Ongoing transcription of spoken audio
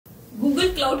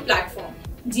Global Cloud Platform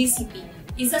 (GCP)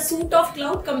 is a suite of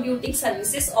cloud computing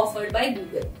services offered by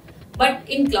Google. But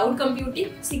in cloud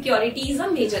computing, security is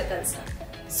a major concern.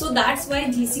 So that's why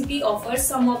GCP offers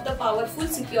some of the powerful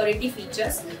security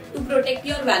features to protect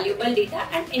your valuable data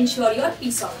and ensure your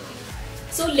peace of mind.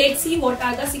 So let's see what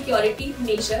are the security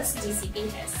measures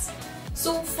GCP has.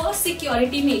 So first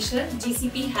security measure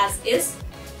GCP has is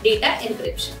data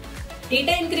encryption.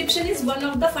 Data encryption is one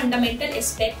of the fundamental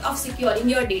aspects of securing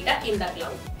your data in the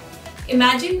cloud.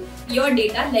 Imagine your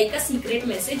data like a secret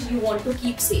message you want to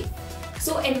keep safe.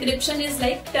 So encryption is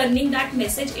like turning that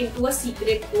message into a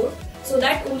secret code so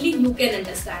that only you can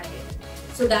understand it.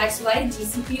 So that's why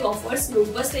GCP offers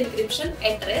robust encryption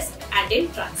at rest and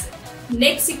in transit.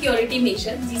 Next security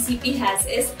measure GCP has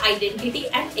is identity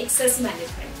and access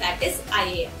management, that is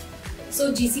IAM.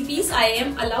 So GCP's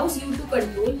IAM allows you to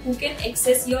control who can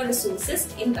access your resources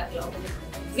in the cloud.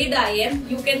 With IAM,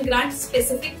 you can grant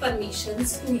specific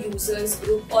permissions to users,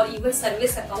 group or even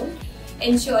service account,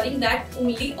 ensuring that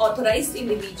only authorized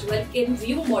individual can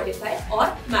view, modify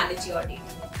or manage your data.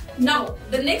 Now,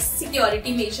 the next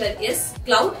security measure is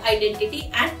Cloud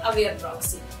Identity-Aware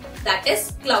Proxy, that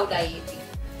is Cloud IAP.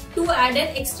 To add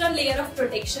an extra layer of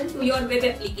protection to your web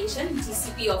application,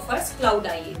 GCP offers Cloud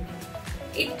IAP.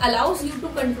 It allows you to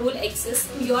control access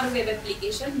to your web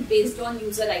application based on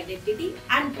user identity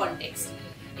and context.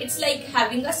 It's like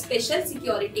having a special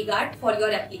security guard for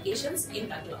your applications in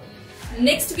the cloud.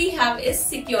 Next we have is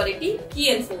security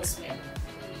key enforcement.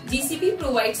 GCP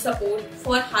provides support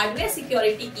for hardware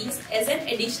security keys as an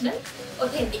additional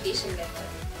authentication method.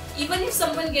 Even if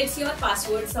someone gets your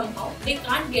password somehow, they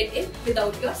can't get in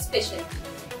without your special key.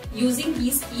 Using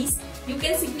these keys, you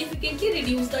can significantly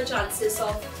reduce the chances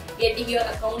of getting your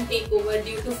account takeover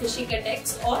due to phishing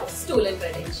attacks or stolen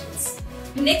credentials.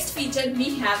 Next feature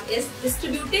we have is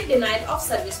distributed denial of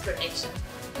service protection,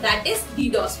 that is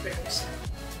DDoS protection.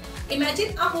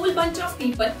 Imagine a whole bunch of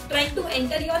people trying to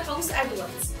enter your house at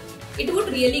once. It would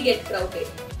really get crowded,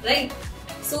 right?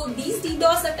 So these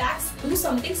DDoS attacks do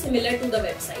something similar to the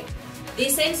website. They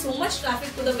send so much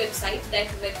traffic to the website that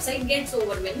website gets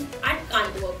overwhelmed and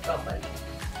can't work properly.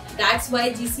 That's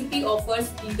why GCP offers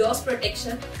DDoS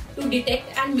protection to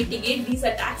detect and mitigate these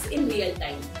attacks in real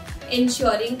time,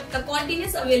 ensuring the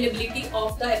continuous availability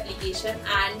of the application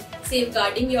and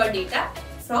safeguarding your data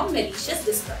from malicious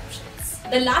disruptions.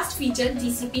 The last feature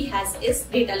GCP has is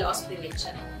data loss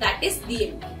prevention, that is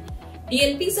DLP.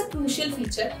 DLP is a crucial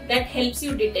feature that helps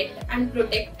you detect and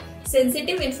protect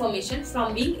sensitive information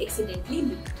from being accidentally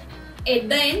leaked. At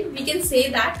the end, we can say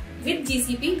that with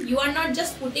GCP, you are not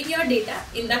just putting your data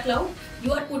in the cloud,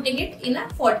 you are putting it in a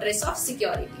fortress of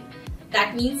security.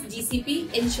 That means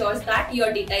GCP ensures that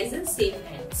your data is in safe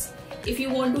hands. If you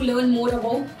want to learn more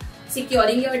about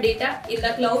securing your data in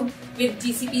the cloud with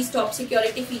GCP's top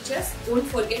security features, don't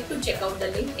forget to check out the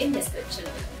link in description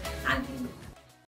below. Thank you.